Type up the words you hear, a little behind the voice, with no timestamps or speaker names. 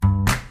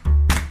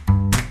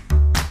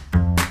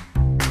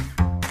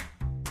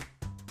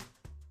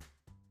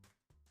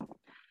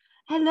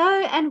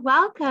Hello and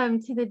welcome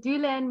to the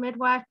Doula and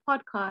Midwife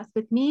podcast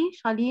with me,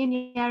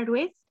 Charlene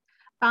Yared-West,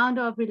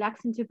 founder of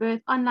Relax into Birth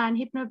online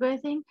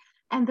hypnobirthing,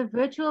 and the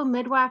virtual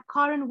midwife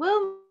Karen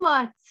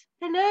Wilmot.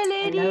 Hello,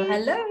 ladies.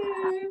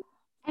 Hello.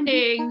 And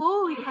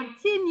before we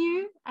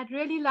continue, I'd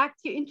really like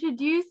to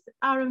introduce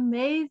our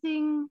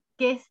amazing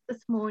guest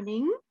this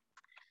morning.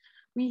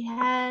 We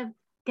have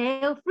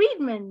Gail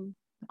Friedman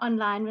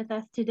online with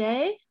us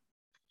today.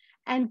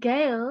 And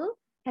Gail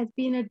has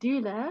been a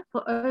doula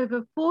for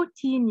over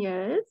 14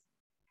 years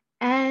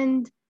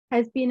and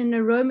has been an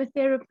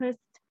aromatherapist,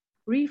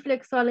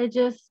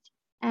 reflexologist,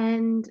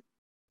 and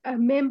a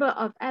member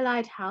of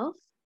Allied Health.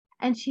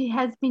 And she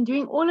has been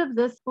doing all of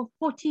this for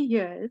 40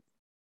 years.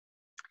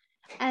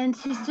 And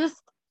she's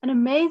just an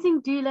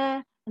amazing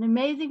doula, an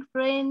amazing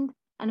friend,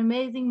 an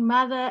amazing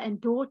mother and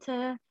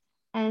daughter,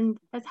 and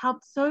has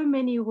helped so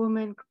many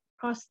women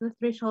cross the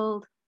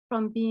threshold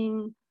from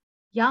being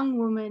young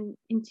women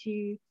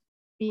into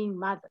being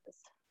mothers.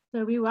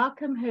 So we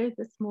welcome her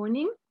this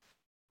morning,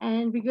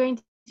 and we're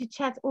going to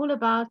chat all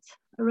about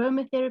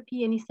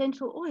aromatherapy and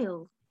essential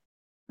oils.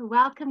 So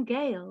welcome,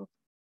 Gail.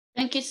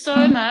 Thank you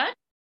so much.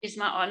 It's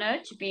my honor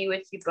to be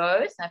with you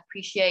both. I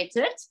appreciate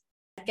it.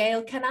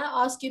 Gail, can I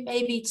ask you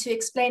maybe to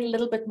explain a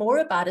little bit more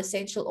about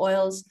essential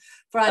oils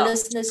for our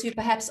listeners who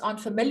perhaps aren't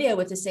familiar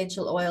with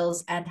essential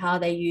oils and how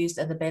they're used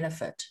and the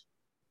benefit?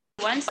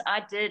 Once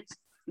I did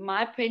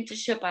my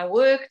apprenticeship, I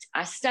worked,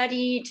 I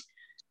studied,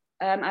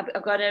 I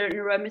got an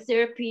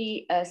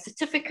aromatherapy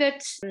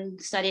certificate,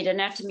 studied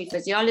anatomy,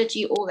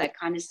 physiology, all that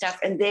kind of stuff,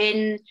 and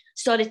then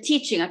started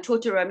teaching. I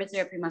taught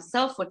aromatherapy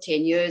myself for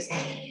 10 years.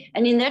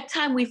 And in that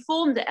time, we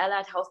formed the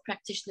Allied Health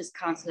Practitioners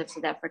Council of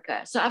South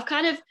Africa. So I've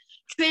kind of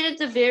treaded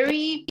the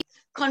very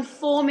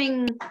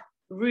conforming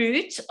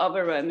route of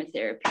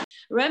aromatherapy.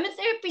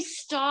 Aromatherapy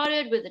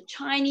started with the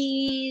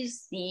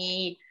Chinese,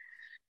 the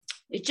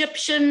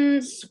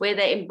Egyptians, where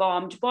they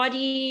embalmed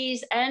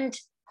bodies, and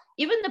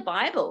even the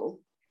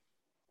Bible.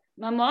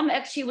 My mom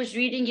actually was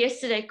reading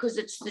yesterday, because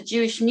it's the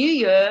Jewish New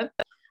Year,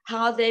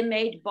 how they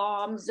made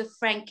balms of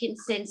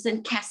frankincense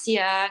and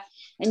cassia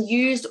and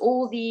used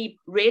all the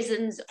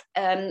resins,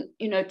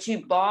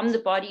 to balm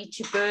the body,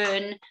 to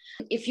burn.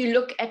 If you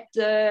look at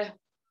the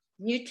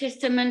New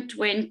Testament,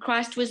 when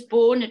Christ was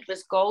born, it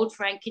was gold,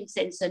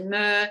 frankincense, and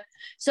myrrh.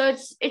 So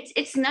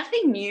it's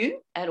nothing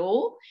new at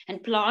all,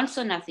 and plants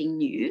are nothing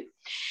new.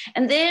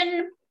 And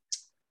then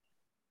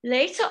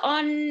later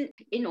on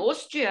in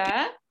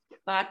Austria,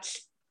 about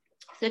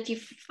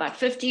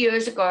 50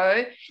 years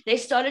ago, they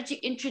started to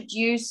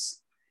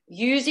introduce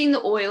using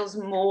the oils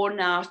more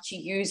now to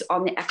use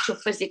on the actual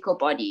physical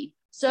body.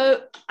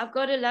 So I've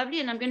got a lovely,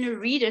 and I'm going to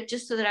read it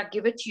just so that I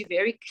give it to you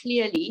very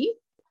clearly.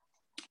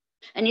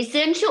 An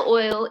essential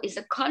oil is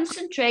a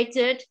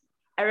concentrated,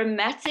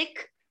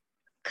 aromatic,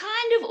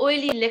 kind of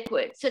oily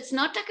liquid. So it's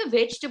not like a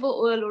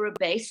vegetable oil or a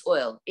base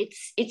oil.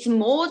 It's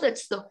more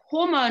that's the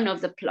hormone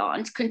of the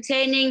plant,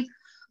 containing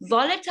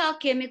volatile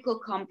chemical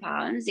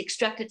compounds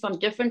extracted from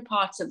different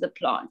parts of the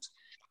plant: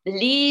 the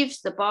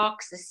leaves, the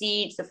barks, the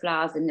seeds, the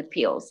flowers, and the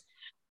peels.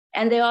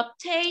 And they are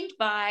obtained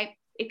by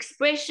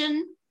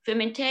expression,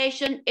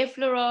 fermentation,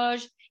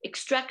 effleurage,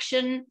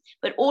 extraction,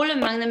 but all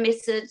among the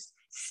methods,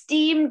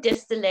 steam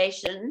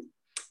distillation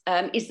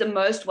is the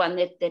most one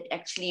that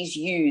actually is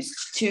used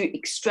to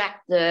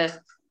extract the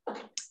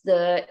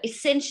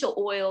essential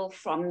oil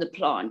from the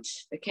plant.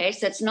 Okay,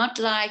 so it's not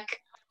like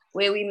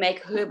where we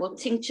make herbal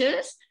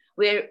tinctures.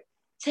 We're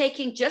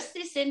taking just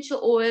the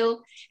essential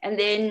oil, and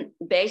then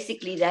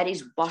basically that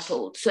is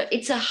bottled. So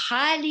it's a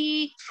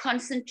highly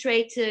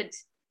concentrated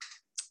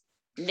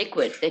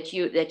liquid that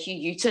you're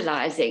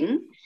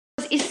utilizing.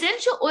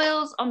 Essential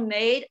oils are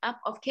made up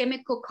of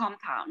chemical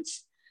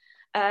compounds,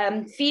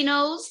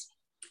 phenols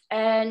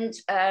and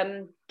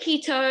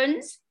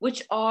ketones,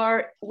 which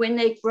are, when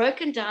they're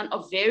broken down,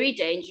 are very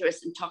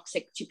dangerous and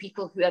toxic to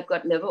people who have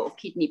got liver or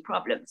kidney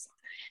problems.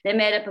 They're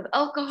made up of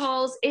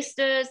alcohols,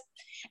 esters,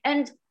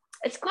 and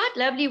it's quite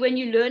lovely when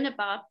you learn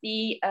about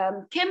the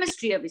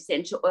chemistry of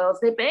essential oils.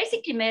 They're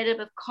basically made up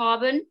of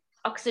carbon,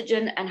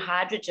 oxygen, and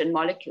hydrogen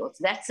molecules.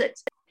 That's it.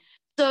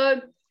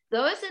 So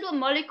those little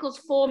molecules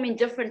form in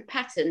different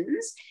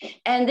patterns.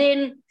 And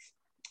then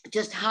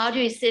just how do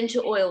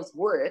essential oils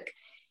work?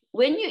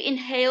 When you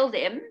inhale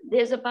them,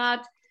 there's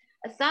about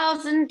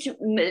 1,000 to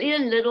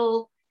 1,000,000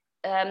 little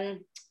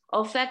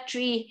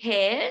olfactory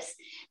hairs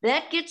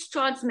that gets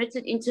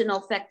transmitted into an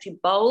olfactory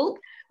bulb,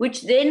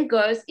 which then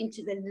goes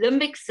into the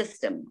limbic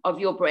system of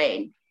your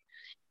brain.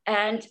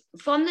 And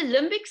from the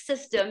limbic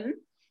system,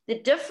 the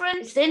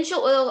different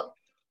essential oil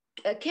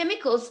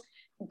chemicals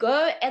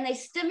go and they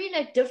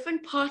stimulate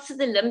different parts of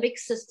the limbic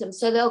system.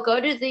 So they'll go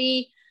to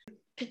the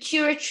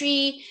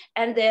pituitary,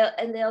 and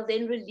they'll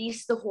then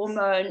release the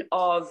hormone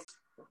of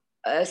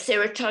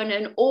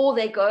serotonin, or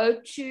they go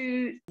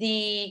to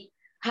the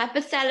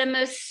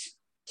hypothalamus,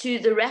 to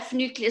the raphe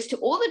nucleus, to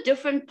all the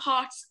different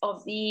parts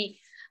of the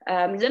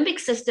limbic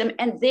system,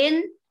 and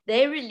then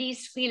they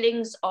release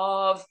feelings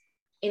of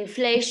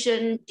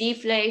inflation,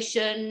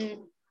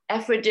 deflation,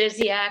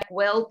 aphrodisiac,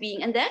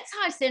 well-being. And that's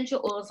how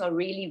essential oils are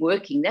really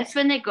working. That's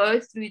when they go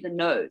through the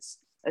nose,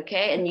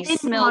 okay? And you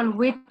smell on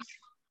which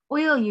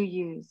oil you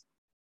use.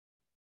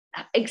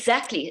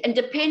 Exactly. And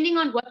depending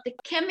on what the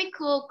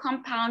chemical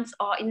compounds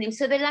are in them.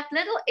 So they're like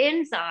little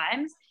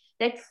enzymes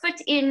that fit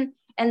in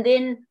and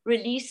then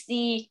release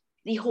the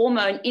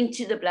hormone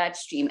into the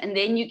bloodstream. And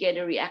then you get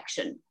a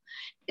reaction.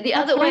 The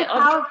That's other way,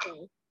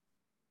 powerful.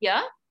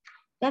 Yeah.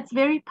 That's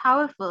very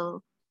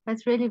powerful.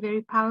 That's really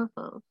very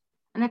powerful.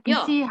 And I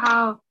can see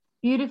how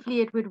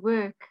beautifully it would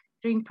work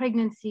during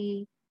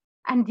pregnancy.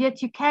 And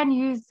yet you can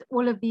use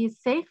all of these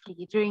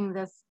safely during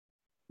this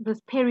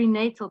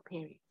perinatal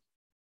period.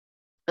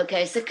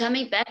 Okay, so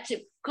coming back to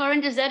Corin,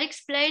 does that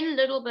explain a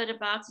little bit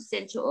about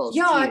essential oils?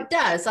 Yeah, it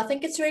does. I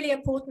think it's really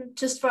important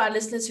just for our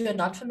listeners who are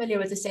not familiar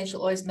with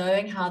essential oils,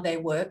 knowing how they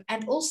work,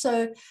 and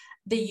also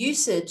the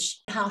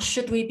usage. How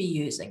should we be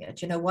using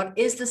it? You know, what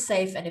is the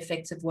safe and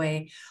effective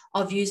way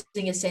of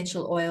using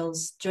essential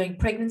oils during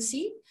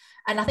pregnancy?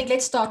 And I think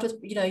let's start with,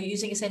 you know,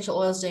 using essential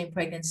oils during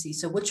pregnancy.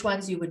 So which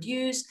ones you would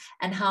use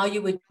and how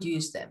you would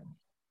use them.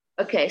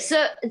 Okay,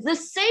 so the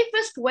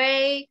safest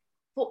way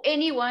for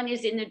anyone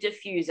is in a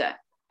diffuser.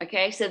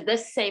 Okay, so the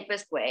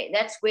safest way.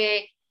 That's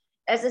where,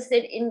 as I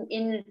said,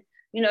 in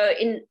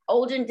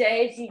olden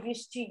days, you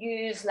used to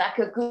use like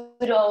a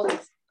good old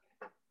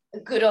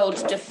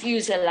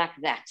diffuser like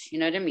that. You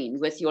know what I mean?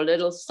 With your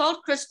little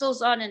salt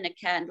crystals on and a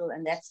candle,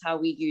 and that's how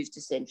we used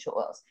essential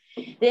oils.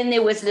 Then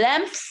there was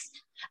lamps,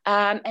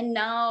 and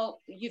now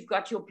you've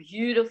got your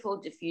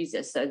beautiful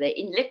diffusers. So they're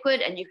in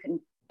liquid, and you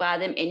can buy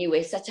them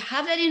anywhere. So to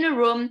have that in a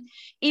room,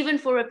 even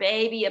for a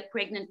baby, a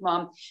pregnant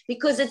mom,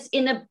 because it's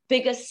in a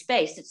bigger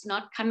space, it's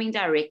not coming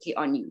directly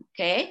on you.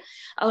 Okay,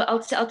 I'll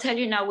tell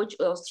you now which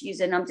oils to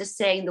use, and I'm just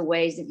saying the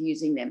ways of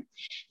using them.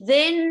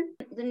 Then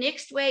the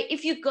next way,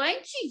 if you're going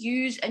to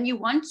use and you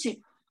want to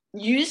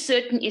use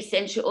certain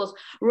essential oils,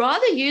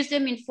 rather use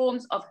them in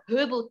forms of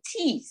herbal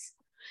teas,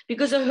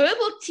 because a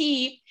herbal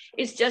tea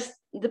is just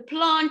the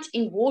plant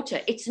in water.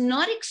 It's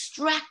not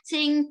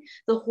extracting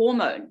the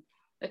hormone.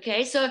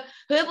 Okay, so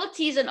herbal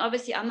teas, and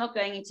obviously I'm not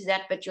going into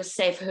that, but your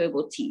safe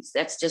herbal teas,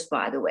 that's just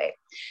by the way.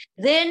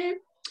 Then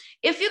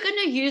if you're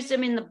going to use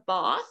them in the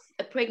bath,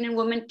 a pregnant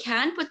woman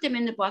can put them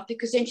in the bath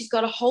because then she's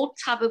got a whole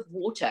tub of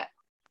water.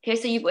 Okay,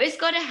 so you've always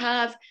got to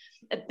have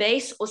a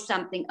base or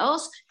something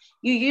else.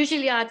 You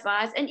usually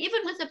advise, and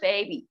even with a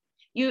baby,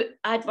 you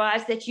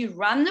advise that you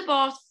run the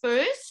bath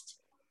first,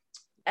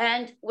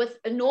 and with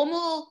a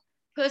normal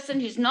person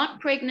who's not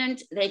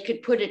pregnant, they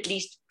could put at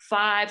least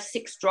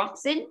 5-6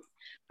 drops in.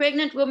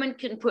 Pregnant woman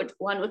can put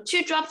 1 or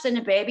 2 drops, and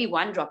a baby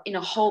 1 drop in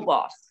a whole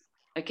bath.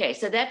 Okay,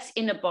 so that's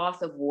in a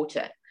bath of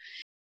water.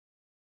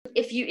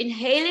 If you're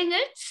inhaling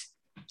it,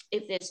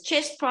 if there's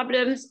chest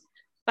problems,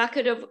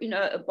 bucket of,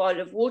 a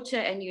bottle of water,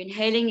 and you're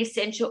inhaling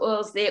essential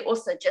oils, there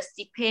also just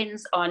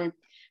depends on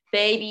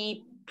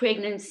baby,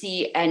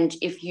 pregnancy, and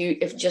if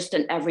just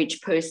an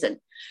average person.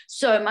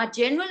 So my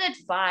general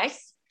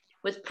advice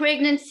with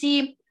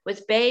pregnancy,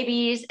 with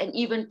babies, and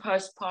even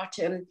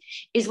postpartum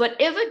is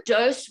whatever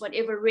dose,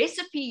 whatever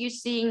recipe you're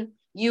seeing,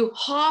 you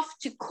have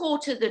to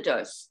quarter the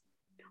dose.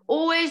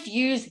 Always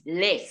use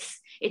less.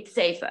 It's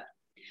safer.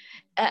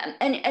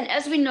 And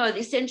as we know, the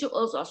essential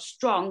oils are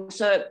strong,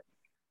 so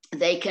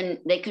they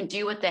can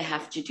do what they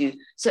have to do.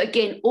 So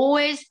again,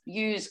 always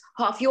use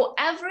half. Your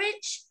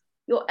average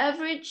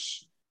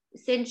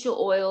essential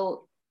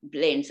oil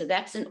blend, so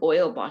that's an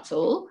oil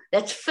bottle,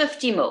 that's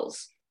 50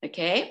 mils.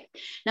 Okay.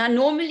 Now,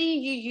 normally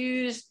you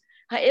use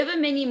however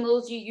many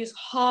mils, you use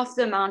half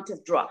the amount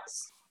of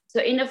drops. So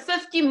in a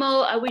 50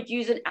 mil, I would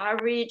use an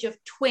average of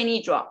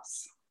 20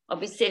 drops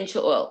of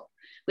essential oil.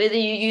 Whether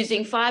you're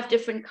using 5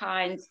 different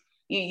kinds,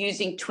 you're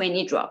using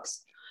 20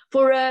 drops.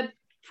 For a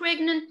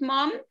pregnant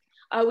mom,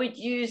 I would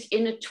use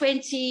in a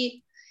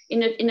 50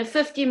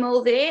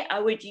 mil there, I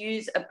would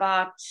use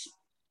about,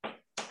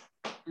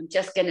 I'm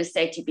just going to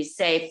say to be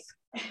safe,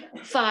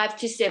 5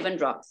 to 7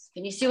 drops.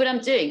 Can you see what I'm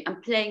doing?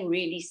 I'm playing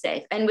really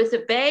safe. And with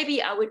a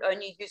baby, I would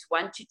only use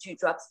 1 to 2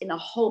 drops in a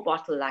whole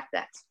bottle like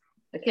that.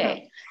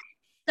 Okay.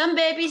 Some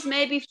babies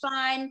may be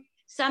fine.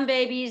 Some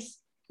babies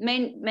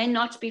may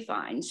not be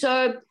fine.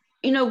 So,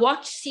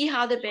 see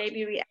how the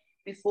baby reacts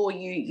before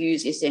you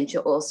use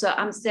essential oil. So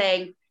I'm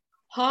saying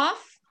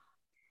half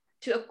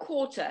to a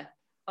quarter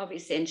of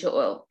essential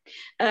oil.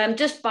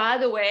 Just by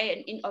the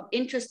way, of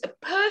interest, a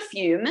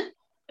perfume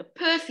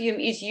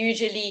is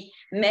usually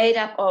made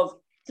up of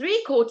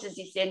 3/4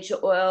 essential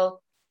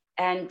oil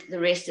and the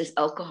rest is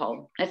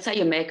alcohol. That's how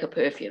you make a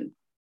perfume.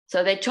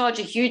 So they charge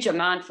a huge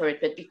amount for it,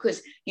 but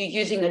because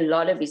you're using a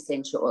lot of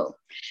essential oil.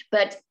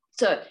 But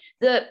so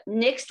the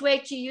next way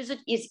to use it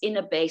is in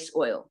a base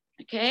oil,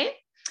 okay?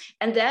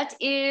 And that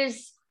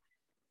is,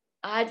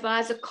 I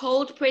advise a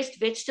cold pressed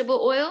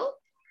vegetable oil.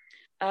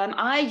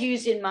 I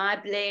use in my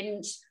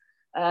blend,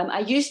 I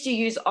used to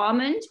use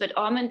almond, but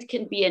almond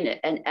can be an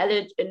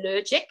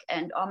allergic,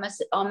 and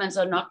almonds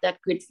are not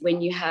that good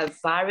when you have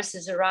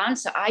viruses around.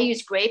 So I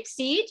use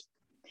grapeseed,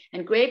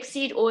 and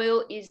grapeseed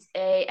oil is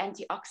an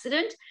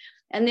antioxidant.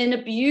 And then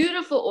a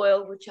beautiful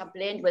oil, which I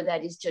blend with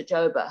that, is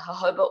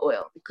jojoba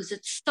oil, because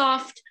it's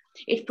soft,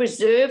 it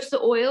preserves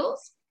the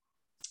oils,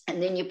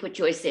 and then you put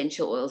your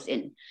essential oils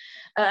in.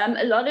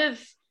 A lot of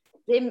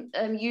them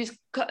use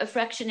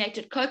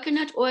fractionated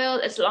coconut oil,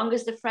 as long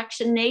as the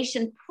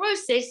fractionation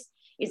process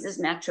is as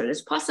natural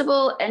as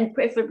possible, and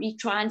preferably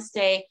try and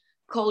stay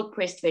cold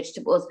pressed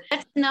vegetables.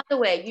 That's another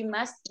way. You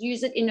must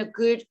use it in a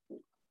good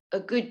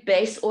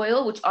base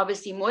oil, which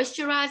obviously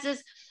moisturizes.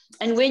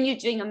 And when you're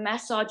doing a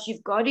massage,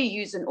 you've got to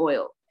use an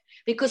oil,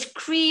 because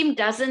cream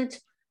doesn't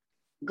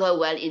go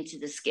well into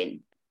the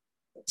skin.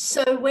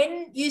 So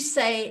when you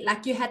say,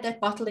 like you had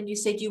that bottle and you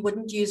said you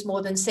wouldn't use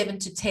more than 7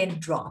 to 10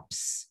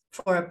 drops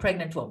for a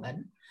pregnant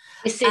woman.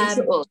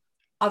 Essential oil.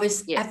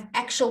 Obviously, yes.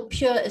 Actual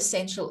pure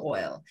essential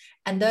oil.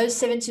 And those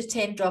 7 to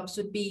 10 drops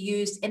would be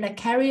used in a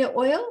carrier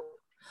oil,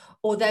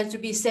 or those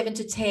would be 7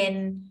 to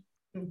 10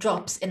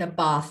 drops in a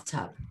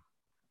bathtub?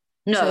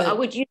 No, so, I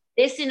would use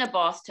this in a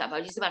bathtub.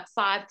 I'd use about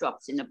 5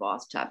 drops in a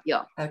bathtub.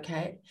 Yeah.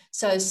 Okay.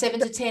 So 7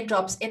 to 10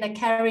 drops in a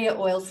carrier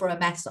oil for a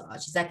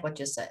massage. Is that what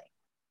you're saying?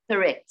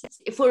 Correct.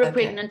 For a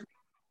pregnant,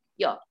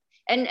 yeah.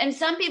 And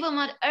some people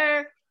might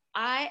err.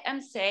 I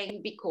am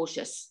saying be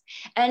cautious.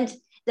 And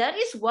that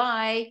is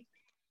why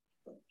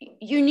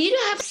you need to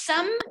have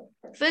some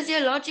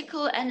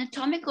physiological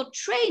anatomical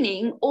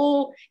training,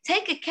 or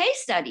take a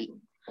case study.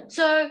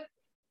 So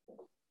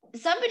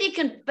somebody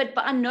can, but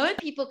I know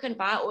people can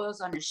buy oils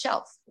on a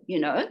shelf,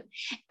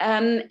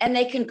 and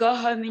they can go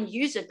home and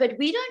use it. But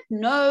we don't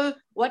know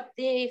what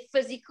their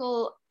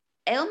physical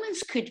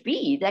ailments could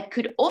be that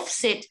could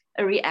offset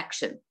a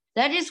reaction.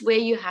 That is where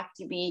you have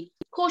to be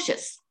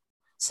cautious.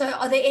 So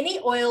are there any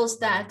oils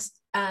that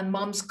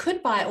moms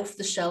could buy off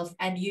the shelf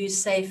and use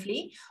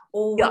safely,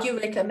 or would you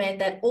recommend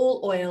that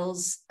all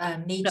oils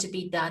need to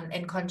be done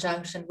in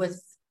conjunction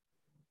with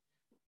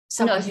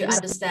someone who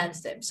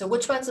understands them? So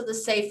which ones are the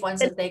safe ones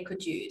that they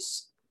could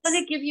use? I'm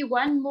going to give you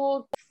one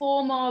more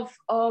form of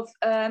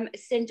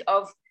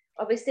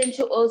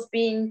essential oils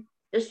being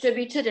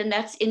distributed, and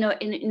that's in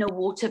a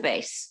water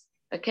base.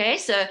 Okay,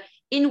 so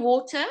in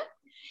water,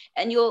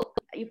 and you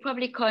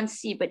probably can't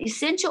see, but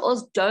essential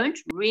oils don't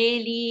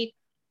really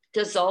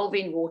dissolve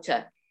in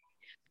water.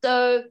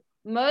 So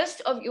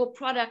most of your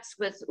products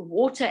with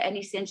water and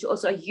essential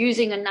oils are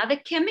using another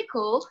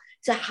chemical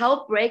to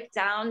help break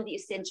down the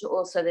essential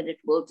oil so that it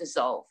will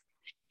dissolve.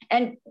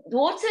 And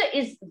water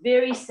is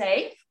very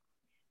safe,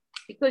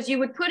 because you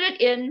would put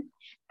it in,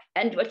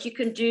 and what you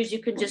can do is you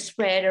can just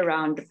spray it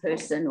around the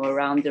person or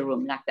around the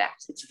room like that.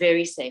 It's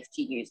very safe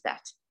to use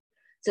that.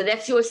 So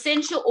that's your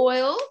essential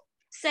oil.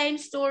 Same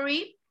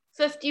story,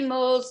 50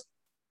 mils,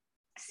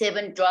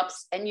 7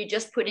 drops, and you're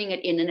just putting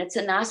it in, and it's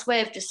a nice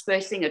way of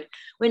dispersing it.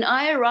 When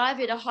I arrive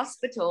at a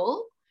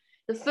hospital,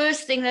 the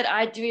first thing that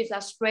I do is I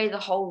spray the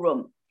whole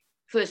room,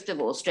 first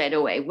of all, straight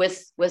away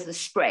with the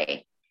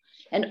spray.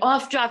 And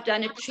after I've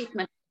done a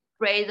treatment,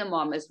 spray the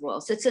mom as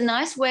well. So it's a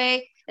nice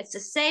way, it's a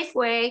safe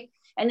way,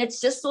 and it's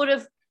just sort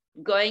of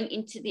going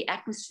into the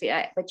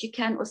atmosphere, but you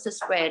can also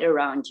spray it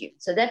around you.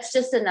 So that's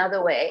just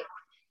another way.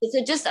 So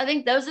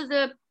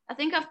I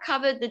think I've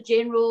covered the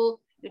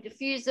general, your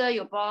diffuser,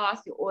 your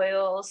bath, your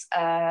oils,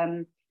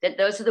 that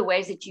those are the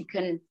ways that you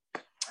can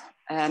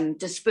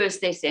disperse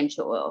the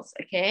essential oils,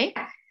 okay?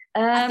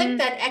 I think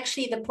that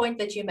actually the point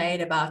that you made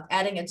about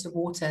adding it to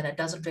water and it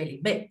doesn't really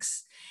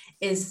mix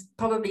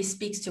probably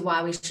speaks to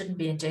why we shouldn't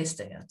be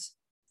ingesting it.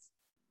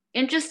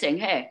 Interesting,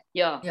 hey?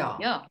 Yeah.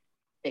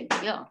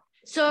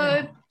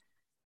 So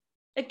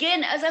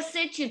again, as I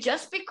said to you,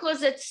 just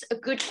because it's a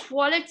good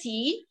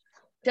quality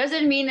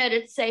doesn't mean that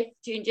it's safe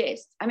to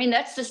ingest. I mean,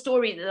 that's the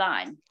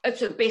storyline.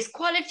 It's the best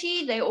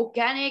quality, they're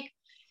organic,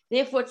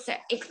 therefore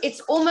it's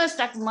almost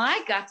like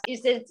my gut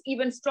is that it's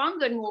even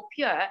stronger and more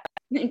pure.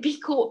 And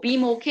be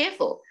more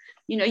careful.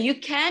 You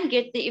can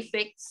get the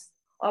effects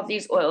of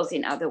these oils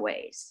in other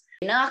ways.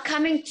 Now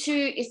coming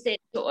to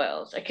essential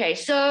oils. Okay,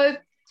 so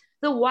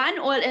the one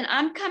oil, and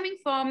I'm coming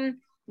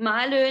from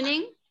my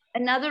learning,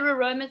 another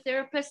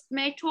aromatherapist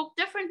may talk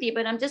differently,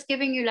 but I'm just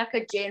giving you like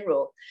a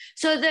general.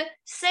 So the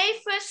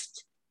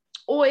safest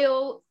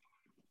oil,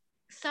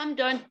 some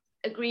don't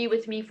agree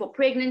with me for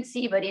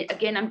pregnancy, but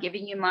again, I'm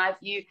giving you my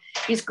view,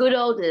 is good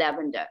old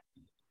lavender.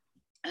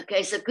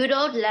 Okay, so good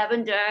old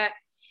lavender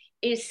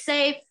is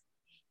safe.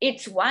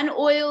 It's one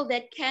oil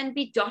that can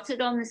be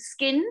dotted on the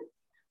skin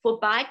for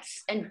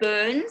bites and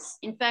burns.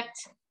 In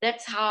fact,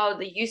 that's how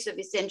the use of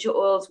essential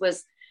oils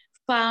was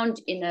found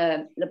in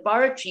a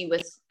laboratory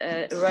with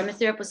an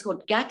aromatherapist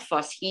called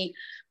Gatfoss. He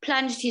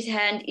plunged his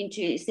hand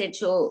into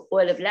essential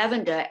oil of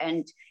lavender,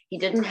 and he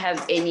didn't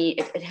have any,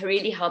 it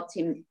really helped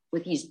him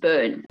with his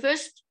burn.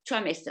 First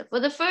trimester, for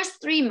the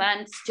first 3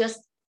 months, just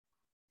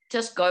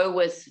go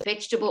with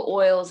vegetable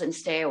oils and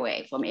stay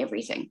away from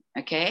everything,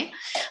 okay?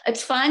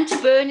 It's fine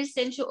to burn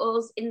essential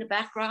oils in the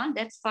background,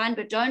 that's fine,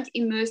 but don't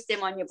immerse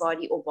them on your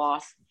body or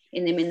bath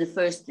in them in the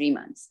first 3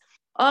 months.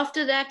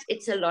 After that,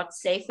 it's a lot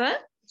safer.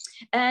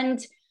 And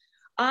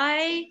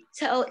I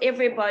tell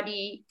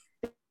everybody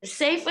the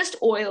safest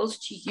oils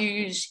to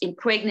use in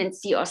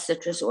pregnancy are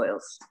citrus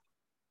oils.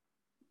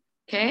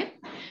 Okay,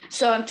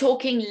 so I'm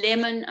talking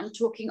lemon, I'm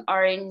talking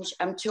orange,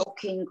 I'm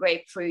talking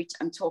grapefruit,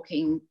 I'm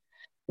talking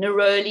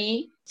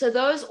neroli. So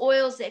those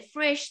oils, they're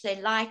fresh,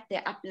 they're light,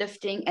 they're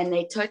uplifting, and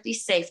they're totally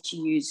safe to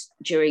use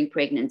during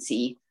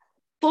pregnancy.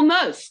 For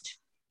most,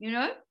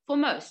 for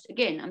most.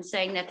 Again, I'm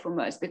saying that for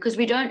most because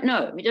we don't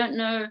know. We don't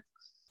know,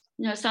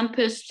 some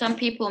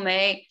people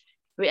may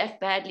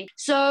react badly.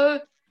 So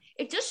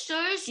it just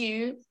shows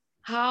you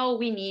how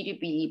we need to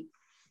be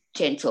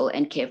gentle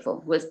and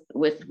careful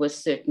with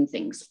certain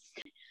things.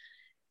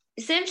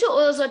 Essential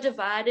oils are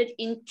divided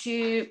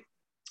into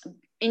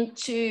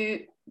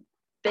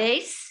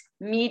base,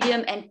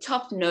 medium, and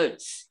top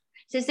notes.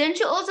 So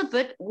essential oils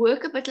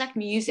work a bit like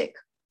music.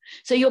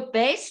 So your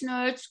base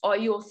notes are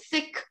your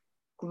thick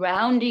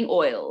grounding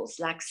oils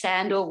like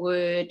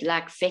sandalwood,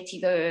 like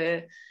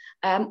vetiver,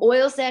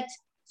 oils that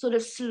sort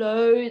of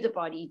slow the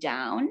body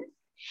down.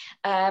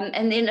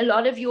 And then a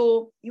lot of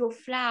your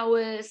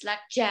flowers like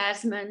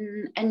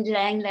jasmine and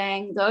lang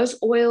lang, those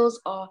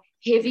oils are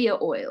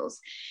heavier oils.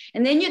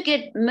 And then you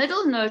get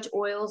middle note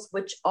oils,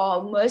 which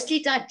are mostly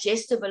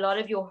digestive. A lot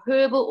of your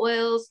herbal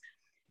oils,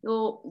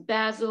 your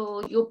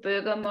basil, your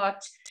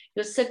bergamot,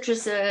 your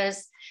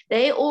citruses,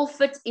 they all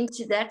fit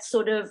into that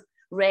sort of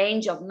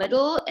range of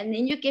middle. And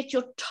then you get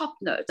your top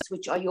notes,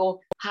 which are your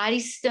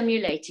highly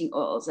stimulating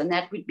oils. And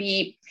that would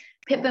be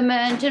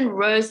peppermint and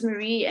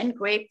rosemary and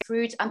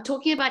grapefruit. I'm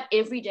talking about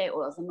everyday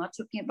oils. I'm not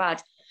talking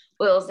about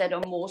oils that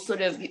are more sort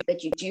of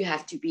that you do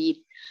have to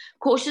be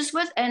cautious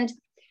with. And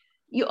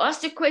you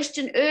asked a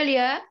question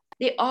earlier.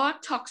 There are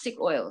toxic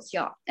oils,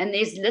 yeah. And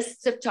there's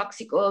lists of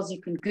toxic oils. You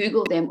can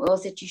Google them,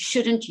 oils that you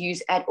shouldn't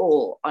use at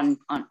all on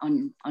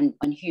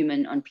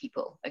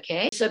people,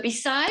 okay? So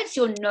besides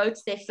your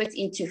notes, they fit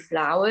into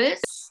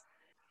flowers,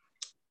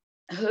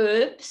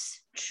 herbs,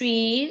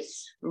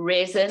 trees,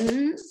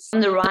 resins, on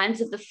the rinds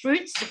of the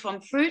fruits,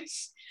 from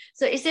fruits.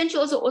 So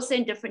essentials are also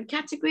in different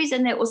categories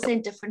and they're also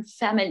in different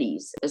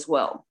families as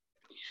well.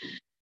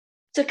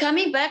 So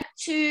coming back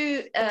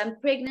to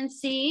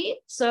pregnancy,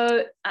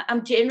 so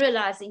I'm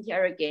generalizing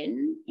here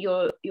again,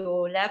 your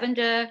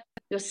lavender,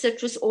 your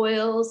citrus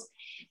oils.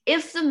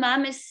 If the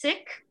mom is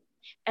sick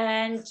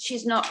and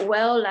she's not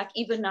well, like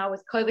even now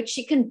with COVID,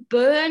 she can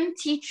burn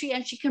tea tree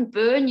and she can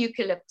burn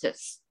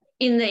eucalyptus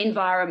in the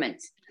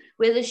environment,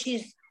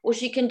 or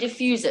she can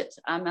diffuse it.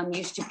 I'm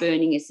used to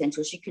burning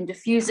essentials. She can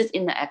diffuse it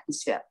in the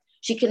atmosphere.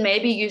 She can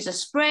maybe use a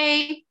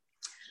spray.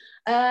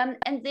 And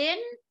then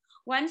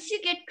once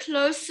you get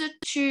closer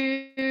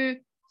to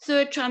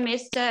third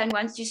trimester and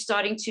once you're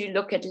starting to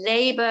look at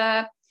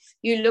labor,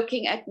 you're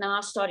looking at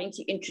now starting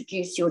to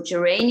introduce your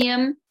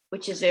geranium,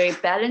 which is very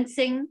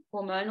balancing,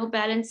 hormonal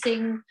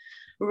balancing,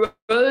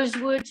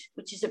 rosewood,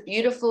 which is a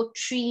beautiful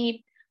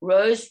tree,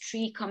 rose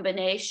tree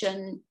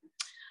combination,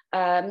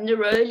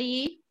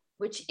 neroli,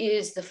 which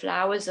is the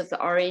flowers of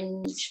the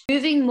orange.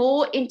 Moving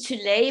more into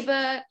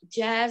labor,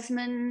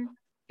 jasmine,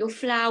 your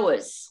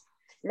flowers.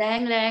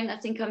 Lang lang, I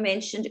think I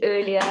mentioned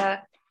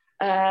earlier.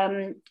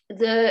 I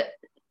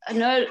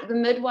know the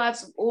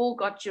midwives have all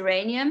got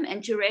geranium,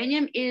 and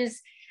geranium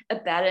is a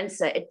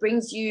balancer. It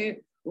brings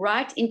you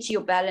right into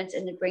your balance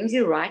and it brings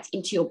you right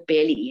into your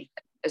belly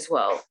as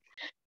well.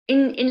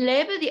 In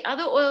labor, the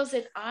other oils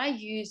that I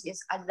use is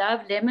I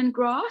love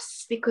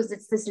lemongrass because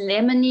it's this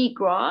lemony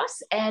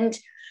grass. And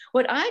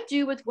what I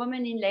do with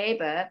women in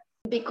labor,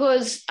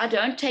 because I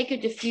don't take a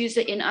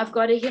diffuser in, I've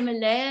got a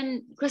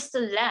Himalayan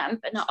crystal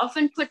lamp and I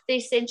often put the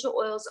essential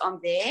oils on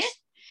there.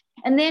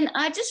 And then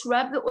I just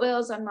rub the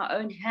oils on my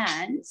own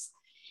hands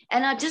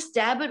and I just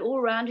dab it all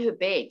around her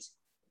bed.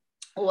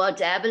 Or I'll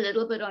dab a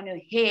little bit on her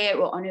hair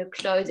or on her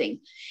clothing.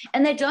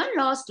 And they don't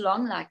last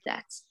long like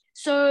that.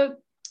 So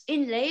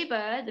in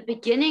labor, the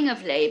beginning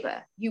of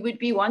labor, you would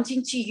be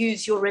wanting to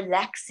use your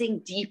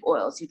relaxing deep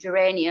oils, your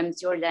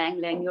geraniums, your lang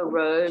lang, your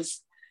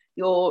rose,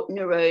 your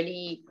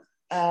neroli.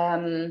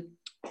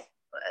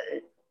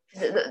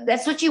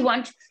 That's what you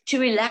want to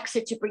relax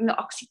her, to bring the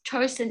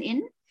oxytocin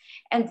in.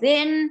 And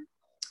then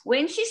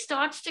when she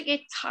starts to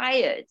get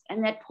tired,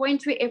 and that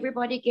point where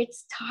everybody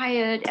gets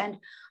tired and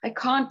I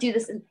can't do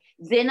this, and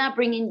then I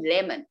bring in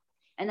lemon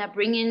and I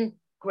bring in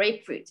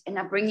grapefruit and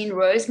I bring in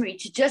rosemary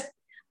to just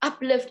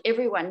uplift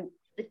everyone,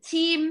 the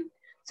team,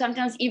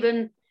 sometimes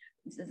even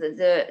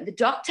the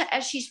doctor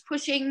as she's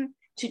pushing,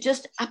 to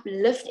just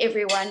uplift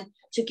everyone,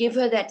 to give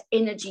her that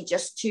energy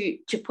just to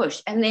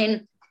push. And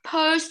then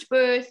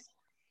post-birth,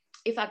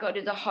 if I go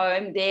to the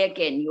home, there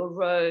again, your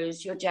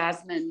rose, your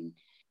jasmine,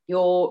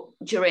 your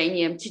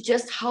geranium, to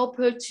just help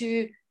her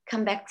to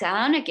come back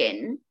down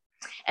again.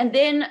 And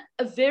then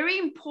a very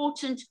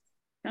important,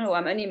 I'm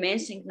only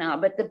mentioning now,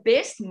 but the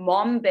best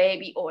mom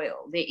baby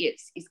oil there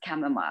is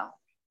chamomile.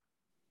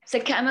 So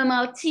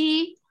chamomile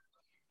tea,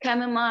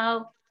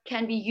 chamomile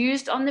can be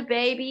used on the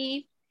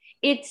baby.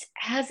 It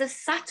has a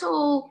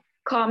subtle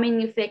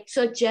calming effect.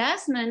 So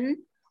jasmine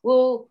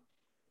will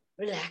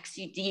relax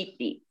you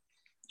deeply.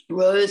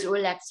 Rose will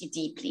relax you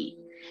deeply.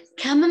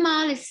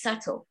 Chamomile is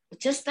subtle. It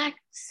just like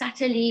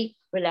subtly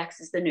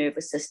relaxes the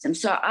nervous system.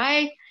 So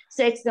I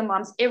say to the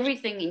moms,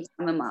 everything in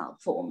chamomile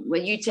form. Were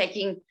you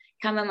taking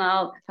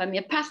chamomile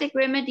homeopathic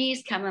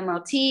remedies,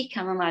 chamomile tea,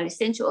 chamomile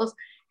essential oils,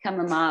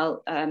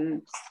 chamomile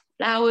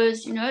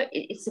flowers. You know,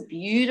 it's a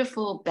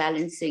beautiful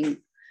balancing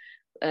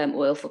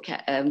oil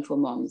for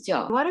moms.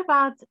 Yeah. What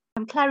about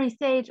clary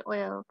sage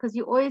oil? Because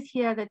you always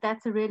hear that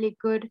that's a really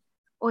good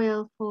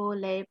oil for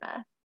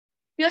labor.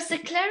 Yes, the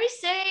clary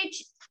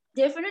sage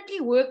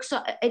definitely works.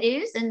 It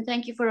is, and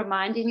thank you for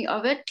reminding me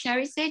of it.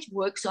 Clary sage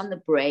works on the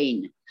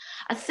brain.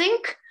 I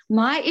think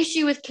my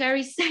issue with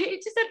clary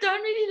sage is I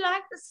don't really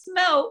like the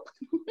smell.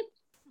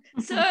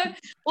 So,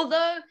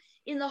 although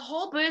in the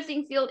whole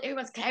birthing field,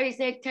 everyone's clary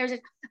sage,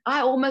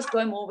 I almost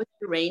go more with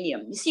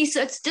geranium. You see,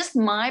 so it's just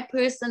my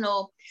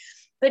personal.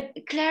 But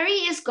clary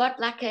has got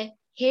like a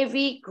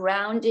heavy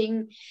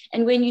grounding,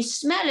 and when you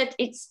smell it,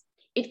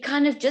 it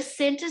kind of just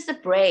centers the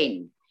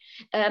brain.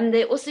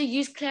 They also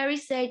use clary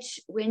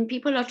sage when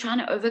people are trying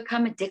to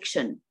overcome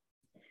addiction.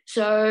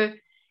 So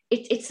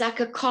it's like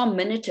a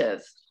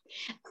carminative.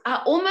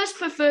 I almost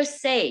prefer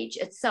sage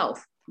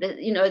itself.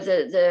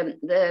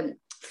 The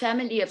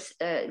family of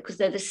because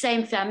they're the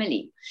same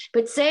family,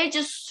 but sage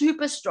is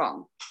super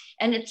strong,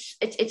 and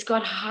it's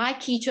got high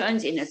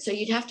ketones in it. So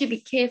you'd have to be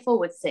careful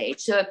with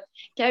sage. So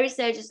clary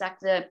sage is like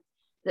the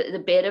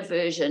better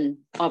version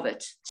of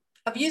it.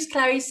 I've used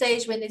clary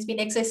sage when there's been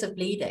excessive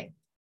bleeding.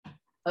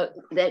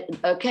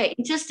 Okay,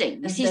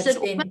 interesting. You see,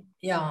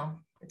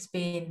 it's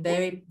been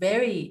very,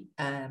 very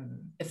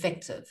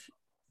effective.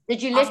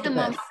 Did you let them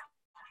on?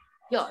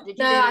 Yeah.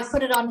 No, I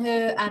put it on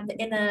her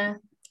inner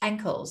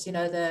ankles. You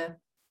know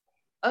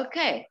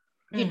Okay.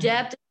 You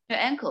dabbed it on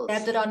her ankles.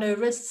 Dabbed it on her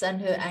wrists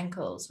and her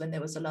ankles when there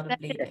was a lot of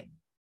bleeding.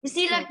 You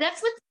see, like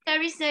that's what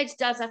clary sage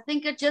does. I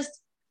think it just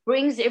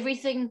brings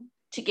everything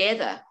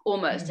together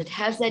almost. It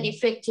has that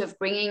effect of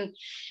bringing,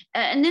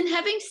 and then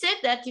having said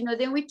that, you know,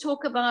 then we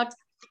talk about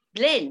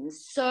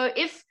blends. So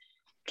if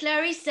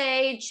clary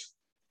sage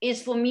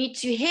is for me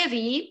too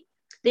heavy,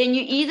 then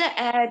you either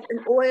add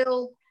an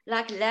oil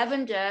like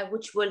lavender,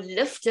 which will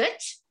lift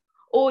it,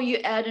 or you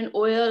add an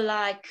oil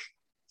like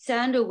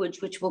sandalwood,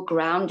 which will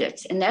ground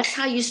it. And that's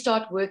how you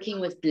start working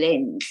with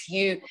blends.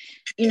 You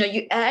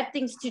add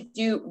things to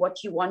do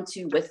what you want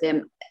to with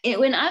them.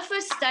 When I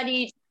first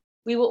studied,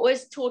 we were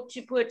always taught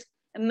to put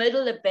a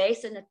middle, a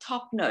base, and a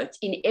top note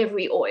in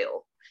every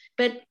oil.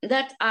 But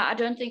that I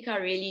don't think I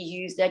really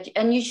use that.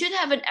 And you should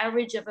have an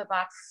average of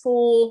about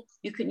 4.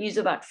 You can use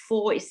about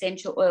 4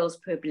 essential oils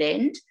per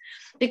blend,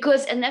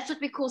 and that's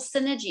what we call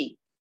synergy.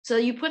 So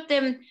you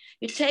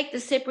take the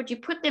separate, you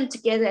put them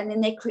together, and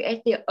then they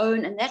create their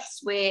own. And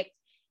that's where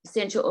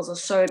essential oils are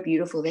so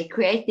beautiful. They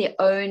create their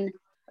own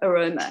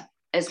aroma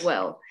as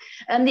well.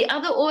 And the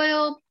other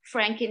oil,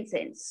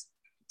 frankincense.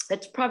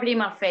 That's probably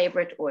my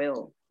favorite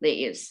oil there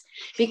is,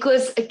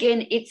 because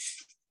again,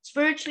 it's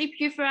spiritually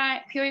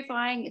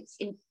purifying. It's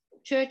in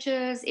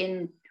churches,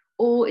 in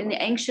the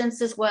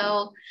ancients as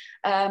well,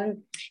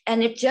 and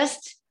it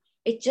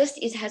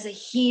has a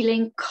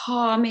healing,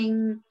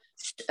 calming.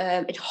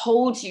 It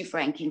holds you,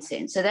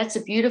 frankincense. So that's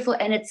a beautiful,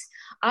 and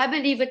I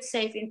believe it's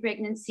safe in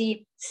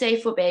pregnancy,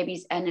 safe for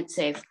babies, and it's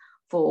safe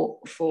for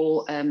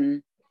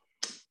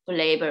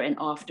labor and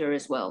after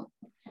as well.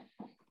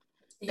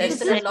 I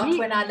used it a lot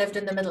when I lived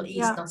in the Middle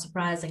East, not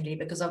surprisingly,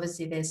 because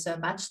obviously there's so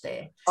much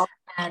there.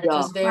 And it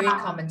was very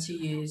common to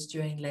use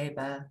during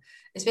labor,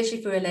 especially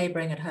if we were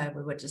laboring at home.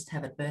 We would just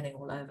have it burning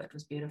all over. It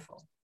was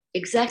beautiful.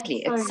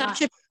 Exactly. It's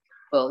such a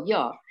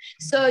beautiful,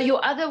 So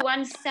your other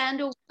one,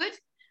 sandalwood,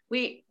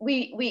 we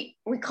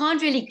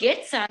can't really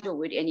get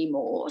sandalwood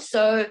anymore.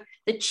 So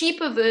the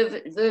cheaper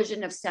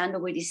version of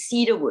sandalwood is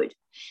cedarwood.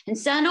 And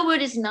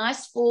sandalwood is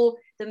nice for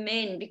the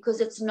men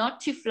because it's not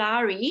too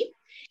flowery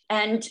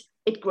and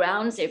it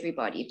grounds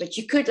everybody. But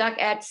you could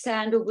add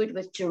sandalwood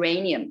with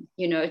geranium,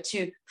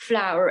 to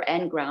flower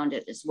and ground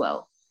it as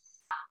well.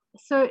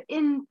 So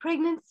in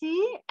pregnancy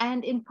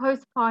and in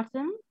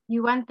postpartum,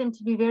 you want them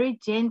to be very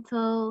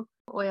gentle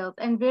oils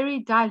and very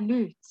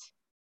dilute,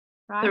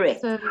 right?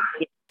 Correct.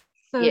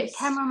 So yes.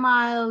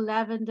 Chamomile,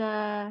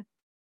 lavender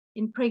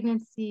in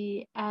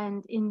pregnancy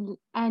and in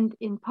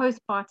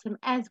postpartum,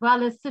 as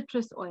well as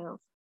citrus oils.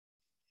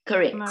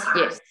 Correct.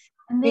 Yes.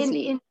 And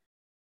then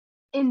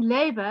in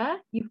labor,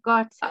 you've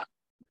got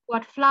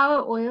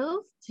flower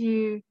oils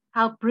to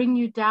help bring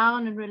you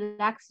down and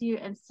relax you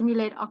and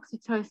stimulate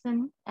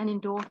oxytocin and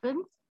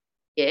endorphins.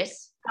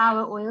 Yes.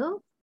 Flower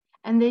oils.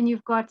 And then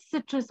you've got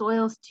citrus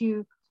oils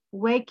to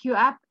wake you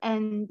up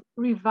and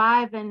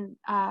revive and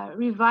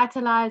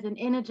revitalize and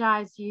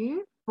energize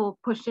you for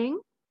pushing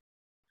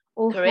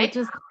or correct.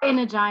 For just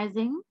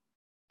energizing.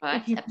 Right,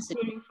 if you're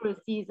preparing for a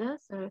Caesar.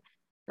 So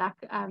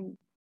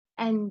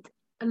and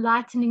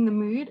lightening the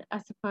mood, I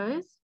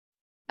suppose.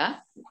 Yeah.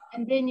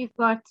 And then you've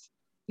got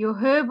your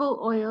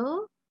herbal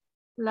oil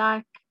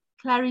like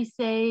clary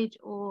sage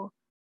or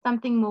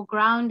something more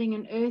grounding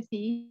and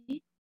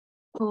earthy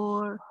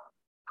for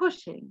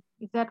pushing.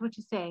 Is that what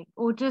you're saying?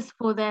 Or just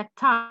for that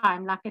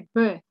time, like at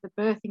birth, the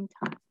birthing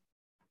time?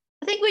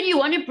 I think when you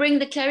want to bring,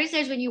 the Clary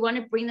says, when you want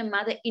to bring the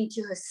mother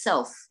into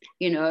herself,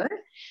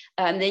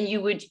 then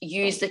you would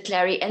use the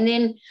Clary. And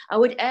then I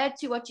would add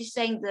to what you're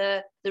saying,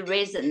 the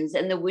resins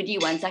and the woody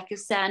ones, like your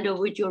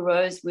sandalwood, your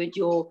rosewood,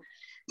 your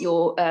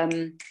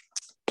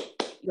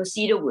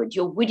cedarwood,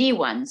 your woody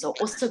ones are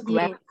also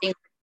great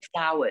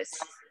flowers.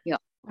 Yeah.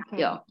 Okay.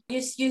 Yeah.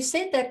 You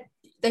said that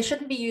they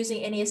shouldn't be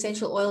using any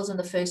essential oils in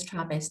the first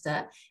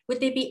trimester. Would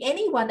there be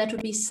anyone that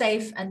would be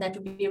safe and that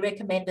would be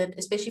recommended,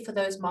 especially for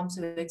those moms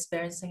who are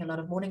experiencing a lot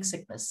of morning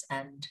sickness?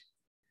 And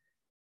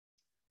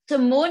so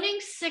morning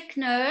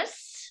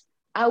sickness,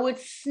 I would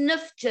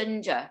sniff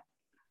ginger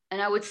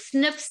and I would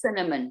sniff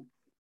cinnamon.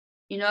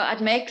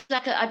 I'd make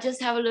I'd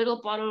just have a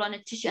little bottle on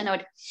a tissue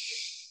and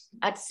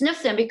I'd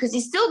sniff them, because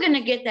you're still going to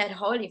get that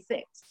whole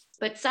effect.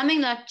 But something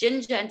like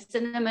ginger and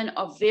cinnamon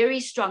are very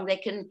strong.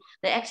 They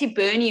actually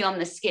burn you on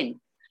the skin.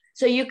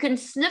 So you can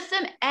sniff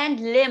them, and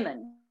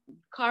lemon.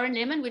 Currant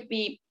lemon would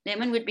be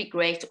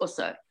great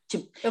also.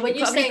 But when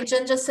you're saying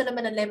ginger,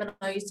 cinnamon, and lemon,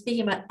 are you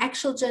speaking about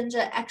actual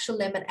ginger, actual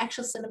lemon,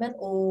 actual cinnamon,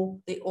 or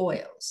the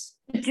oils?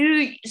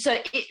 So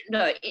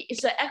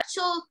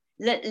actual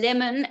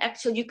lemon,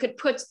 you could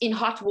put in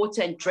hot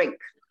water and drink.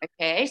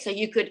 Okay, so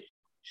you could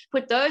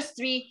put those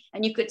three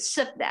and you could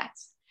sip that.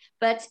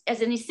 But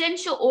as an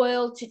essential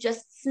oil, to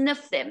just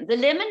sniff them. The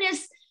lemon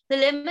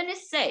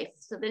is safe,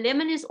 so the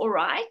lemon is all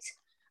right.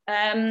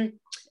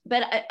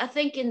 But I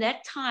think in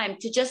that time,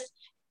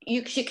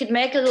 she could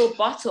make a little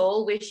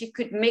bottle where she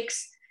could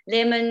mix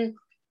lemon,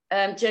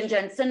 ginger,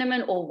 and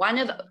cinnamon, or one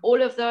of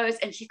all of those,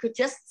 and she could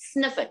just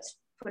sniff it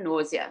for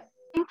nausea.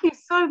 Thank you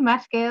so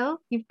much, Gail.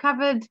 You've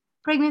covered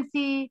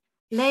pregnancy,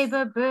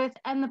 labor, birth,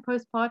 and the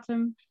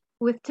postpartum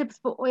with tips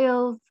for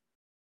oils.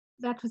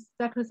 That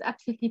was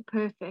absolutely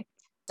perfect.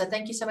 So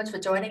thank you so much for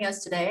joining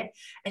us today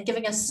and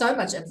giving us so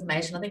much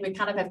information. I think we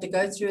kind of have to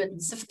go through it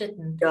and sift it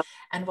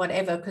and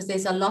whatever, because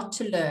there's a lot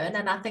to learn.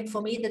 And I think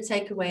for me, the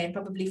takeaway, and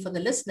probably for the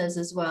listeners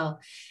as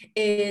well,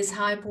 is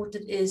how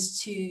important it is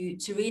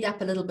to read up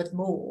a little bit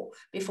more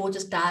before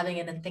just diving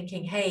in and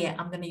thinking, hey,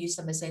 I'm going to use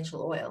some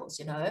essential oils,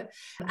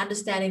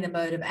 understanding the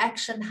mode of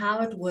action,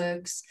 how it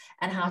works,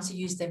 and how to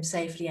use them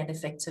safely and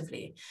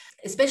effectively.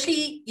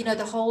 Especially,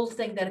 the whole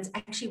thing that it's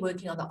actually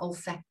working on the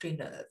olfactory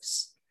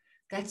nerves.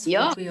 That's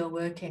what we are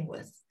working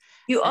with.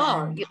 You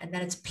are. And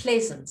that it's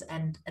pleasant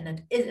and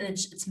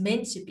it's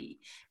meant to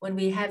be. When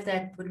we have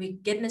that, when we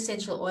get an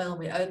essential oil and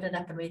we open it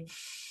up and we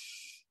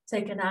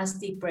take a nice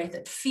deep breath,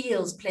 it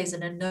feels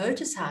pleasant, and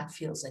notice how it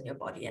feels in your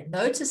body, and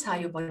notice how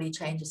your body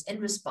changes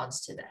in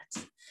response to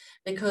that,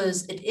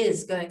 because it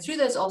is going through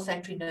those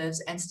olfactory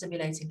nerves and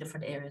stimulating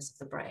different areas of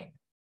the brain.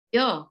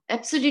 Yeah,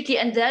 absolutely.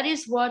 And that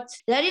is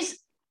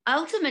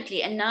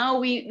ultimately, and now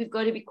we've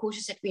got to be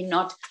cautious that we're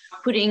not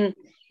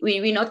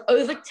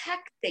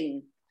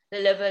overtaxing the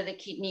liver, the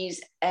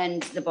kidneys,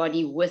 and the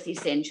body with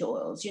essential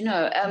oils,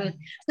 So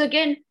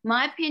again,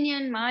 my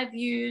opinion, my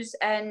views,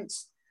 and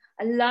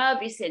I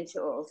love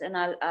essential oils, and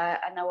I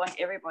want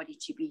everybody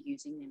to be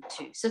using them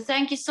too. So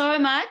thank you so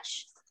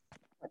much.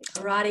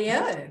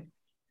 Radio.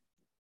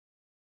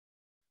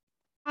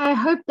 I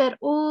hope that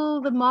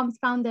all the moms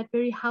found that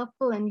very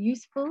helpful and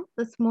useful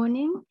this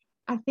morning.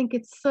 I think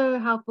it's so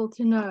helpful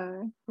to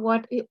know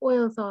what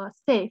oils are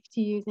safe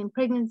to use in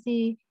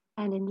pregnancy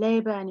and in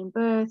labor and in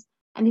birth,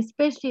 and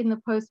especially in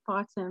the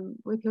postpartum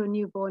with your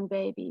newborn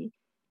baby,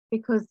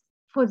 because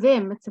for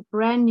them, it's a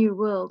brand new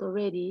world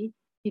already.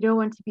 You don't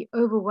want to be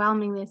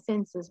overwhelming their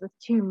senses with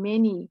too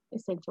many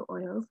essential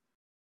oils.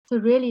 So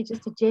really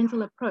just a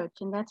gentle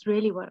approach. And that's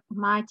really what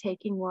my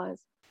taking was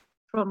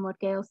from what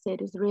Gail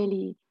said, is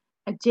really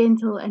a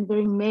gentle and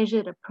very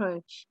measured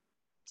approach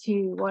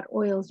to what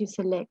oils you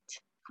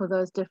select for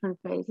those different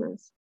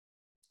phases.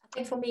 I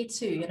think for me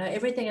too,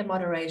 everything in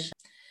moderation.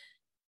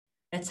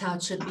 That's how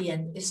it should be,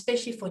 and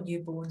especially for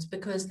newborns,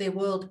 because their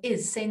world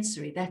is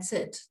sensory. That's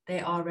it. They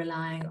are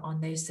relying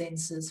on their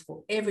senses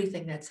for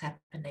everything that's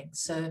happening.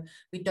 So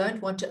we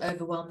don't want to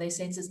overwhelm their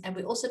senses, and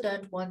we also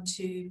don't want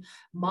to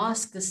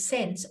mask the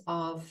scent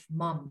of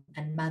mom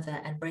and mother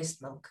and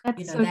breast milk.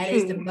 That's so that true.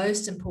 is the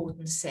most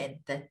important scent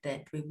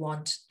that we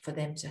want for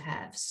them to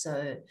have.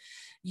 So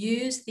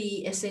use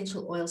the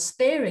essential oil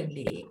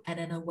sparingly and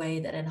in a way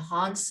that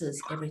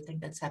enhances everything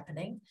that's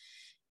happening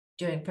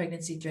during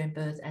pregnancy, during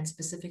birth, and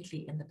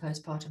specifically in the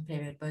postpartum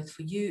period, both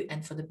for you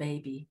and for the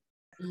baby.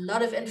 A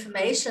lot of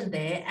information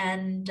there,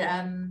 and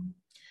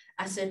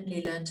I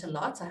certainly learned a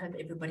lot. I hope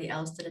everybody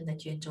else did and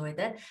that you enjoyed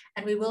that.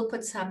 And we will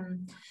put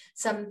some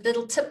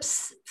little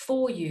tips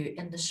for you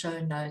in the show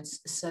notes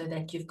so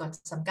that you've got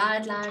some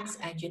guidelines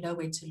and you know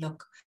where to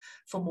look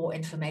for more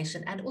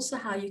information, and also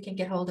how you can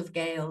get hold of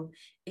Gail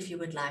if you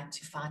would like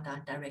to find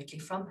out directly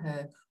from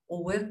her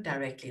or work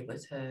directly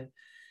with her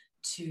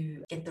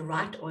to get the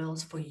right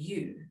oils for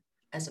you,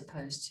 as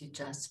opposed to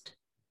just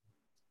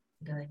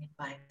going and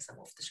buying some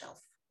off the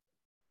shelf.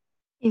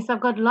 Yes,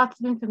 I've got lots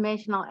of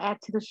information I'll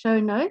add to the show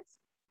notes.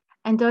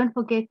 And don't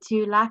forget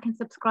to like and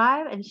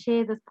subscribe and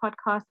share this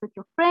podcast with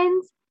your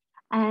friends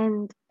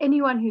and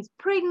anyone who's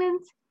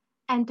pregnant.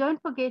 And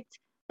don't forget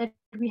that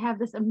we have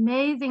this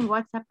amazing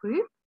WhatsApp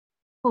group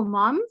for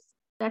moms.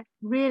 That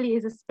really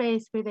is a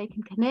space where they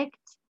can connect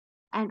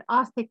and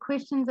ask their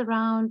questions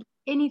around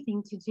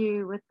anything to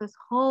do with this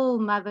whole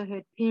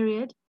motherhood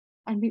period.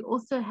 And we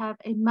also have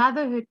a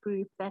motherhood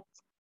group that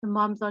the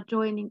moms are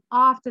joining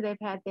after they've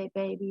had their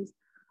babies,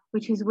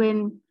 which is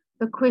when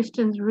the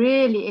questions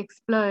really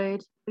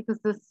explode, because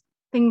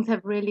things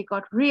have really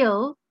got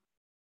real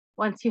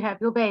once you have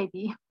your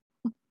baby.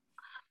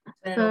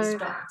 When it all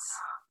starts.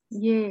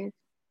 Yes,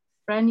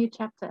 brand new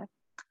chapter.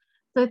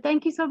 So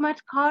thank you so much,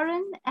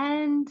 Karen,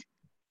 and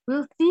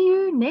we'll see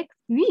you next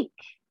week.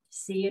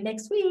 See you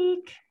next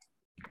week.